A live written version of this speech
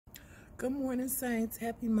Good morning, Saints.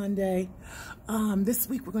 Happy Monday. This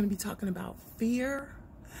week we're going to be talking about fear.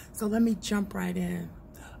 So let me jump right in.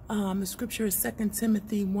 The scripture is 2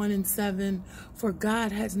 Timothy 1:7. For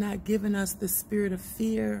God has not given us the spirit of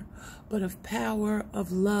fear, but of power,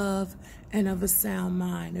 of love, and of a sound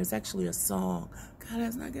mind. There's actually a song. God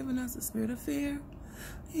has not given us a spirit of fear.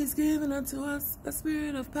 He's given unto us a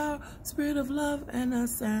spirit of power, spirit of love, and a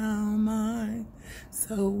sound mind.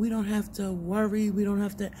 So we don't have to worry. We don't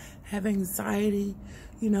have to have anxiety.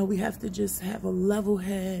 We have to just have a level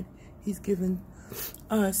head. He's given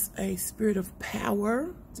us a spirit of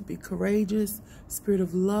power to be courageous, spirit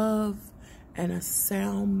of love, and a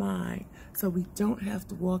sound mind. So we don't have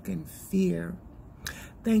to walk in fear.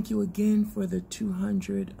 Thank you again for the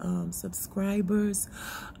 200 subscribers.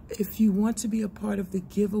 If you want to be a part of the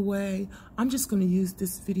giveaway, I'm just going to use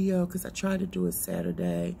this video because I tried to do it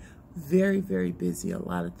Saturday. Very, very busy. A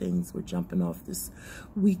lot of things were jumping off this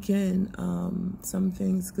weekend. Some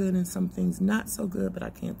things good and some things not so good, but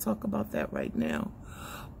I can't talk about that right now.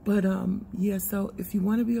 But yeah, so if you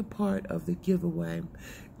want to be a part of the giveaway,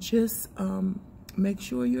 just make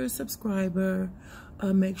sure you're a subscriber.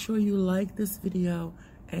 Make sure you like this video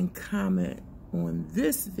and comment on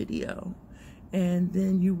this video, and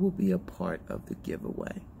then you will be a part of the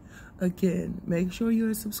giveaway. Again, make sure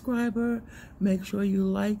you're a subscriber. Make sure you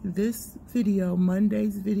like this video,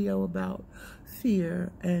 Monday's video about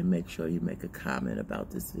fear, and make sure you make a comment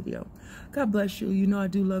about this video. God bless you. You know I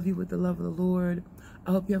do love you with the love of the Lord.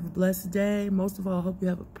 I hope you have a blessed day. Most of all, I hope you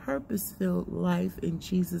have a purpose-filled life in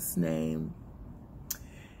Jesus' name.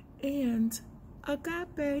 And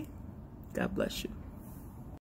agape. God bless you.